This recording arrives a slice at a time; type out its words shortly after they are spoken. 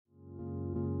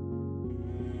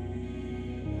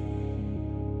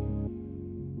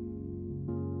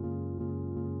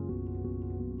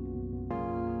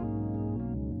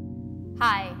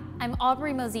I'm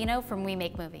Aubrey Mozino from We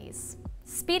Make Movies.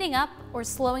 Speeding up or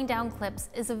slowing down clips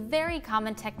is a very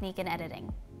common technique in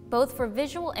editing, both for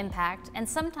visual impact and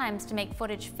sometimes to make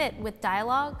footage fit with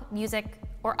dialogue, music,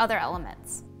 or other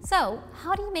elements. So,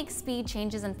 how do you make speed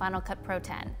changes in Final Cut Pro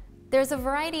X? There's a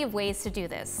variety of ways to do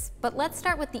this, but let's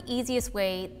start with the easiest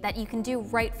way that you can do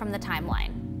right from the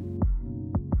timeline.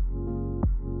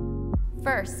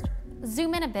 First,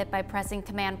 zoom in a bit by pressing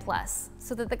Command+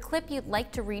 so that the clip you'd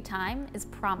like to retime is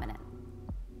prominent.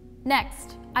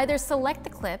 Next, either select the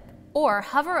clip or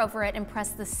hover over it and press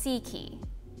the C key.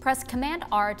 Press Command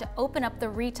R to open up the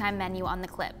retime menu on the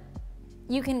clip.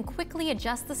 You can quickly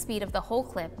adjust the speed of the whole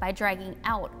clip by dragging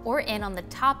out or in on the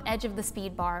top edge of the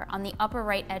speed bar on the upper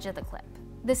right edge of the clip.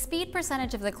 The speed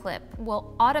percentage of the clip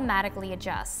will automatically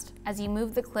adjust as you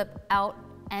move the clip out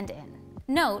and in.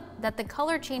 Note that the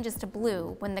color changes to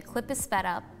blue when the clip is sped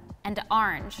up and to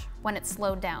orange when it's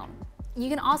slowed down. You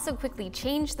can also quickly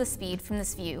change the speed from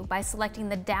this view by selecting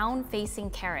the down-facing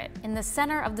caret in the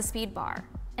center of the speed bar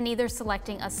and either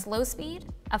selecting a slow speed,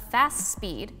 a fast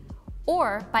speed,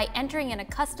 or by entering in a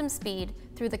custom speed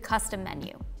through the custom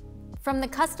menu. From the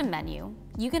custom menu,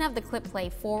 you can have the clip play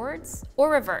forwards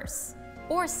or reverse,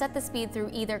 or set the speed through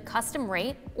either custom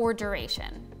rate or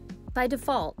duration. By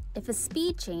default, if a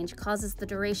speed change causes the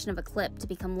duration of a clip to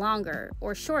become longer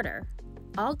or shorter,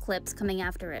 all clips coming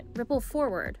after it ripple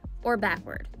forward or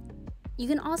backward. You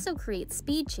can also create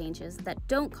speed changes that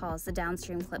don't cause the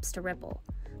downstream clips to ripple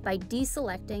by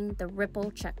deselecting the ripple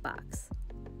checkbox.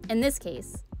 In this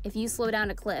case, if you slow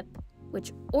down a clip,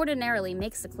 which ordinarily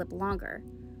makes the clip longer,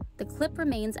 the clip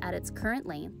remains at its current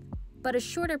length, but a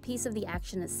shorter piece of the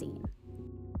action is seen.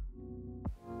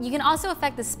 You can also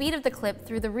affect the speed of the clip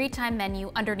through the retime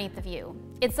menu underneath the view.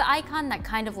 It's the icon that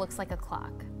kind of looks like a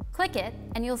clock. Click it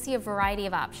and you'll see a variety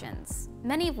of options,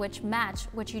 many of which match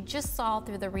what you just saw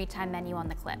through the retime menu on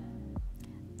the clip.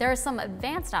 There are some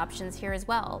advanced options here as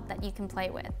well that you can play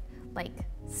with, like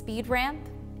speed ramp,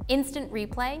 instant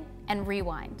replay, and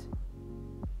rewind.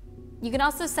 You can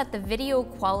also set the video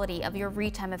quality of your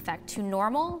retime effect to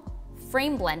normal,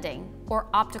 frame blending, or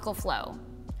optical flow.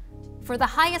 For the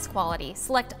highest quality,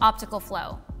 select optical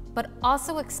flow, but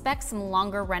also expect some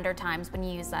longer render times when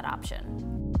you use that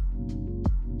option.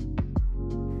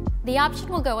 The option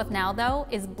we'll go with now, though,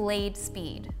 is blade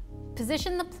speed.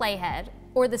 Position the playhead,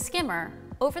 or the skimmer,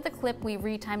 over the clip we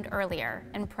retimed earlier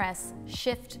and press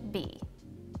Shift-B.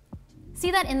 See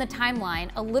that in the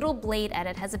timeline, a little blade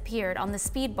edit has appeared on the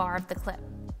speed bar of the clip.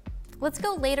 Let's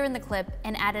go later in the clip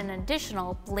and add an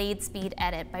additional blade speed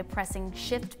edit by pressing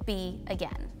Shift-B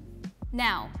again.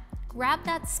 Now, grab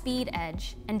that speed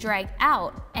edge and drag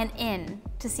out and in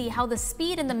to see how the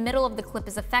speed in the middle of the clip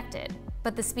is affected,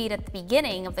 but the speed at the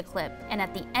beginning of the clip and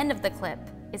at the end of the clip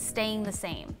is staying the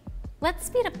same. Let's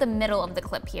speed up the middle of the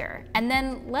clip here, and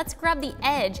then let's grab the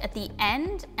edge at the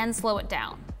end and slow it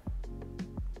down.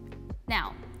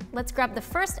 Now, let's grab the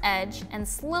first edge and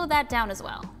slow that down as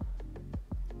well.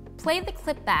 Play the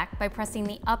clip back by pressing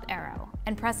the up arrow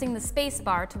and pressing the space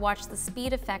bar to watch the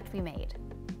speed effect we made.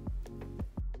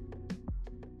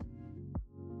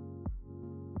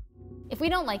 If we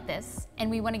don't like this,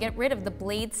 and we want to get rid of the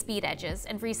blade speed edges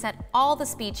and reset all the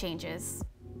speed changes,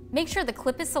 make sure the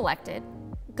clip is selected,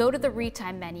 go to the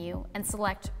retime menu and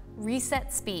select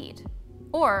Reset Speed,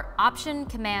 or Option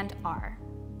Command R.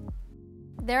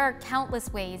 There are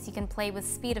countless ways you can play with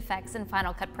speed effects in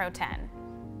Final Cut Pro X.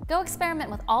 Go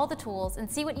experiment with all the tools and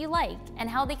see what you like and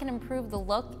how they can improve the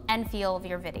look and feel of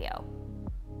your video.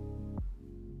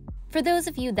 For those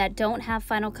of you that don't have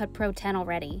Final Cut Pro X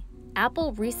already,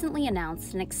 Apple recently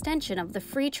announced an extension of the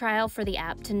free trial for the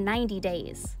app to 90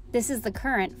 days. This is the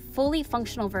current, fully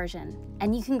functional version,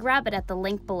 and you can grab it at the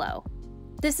link below.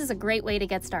 This is a great way to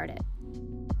get started.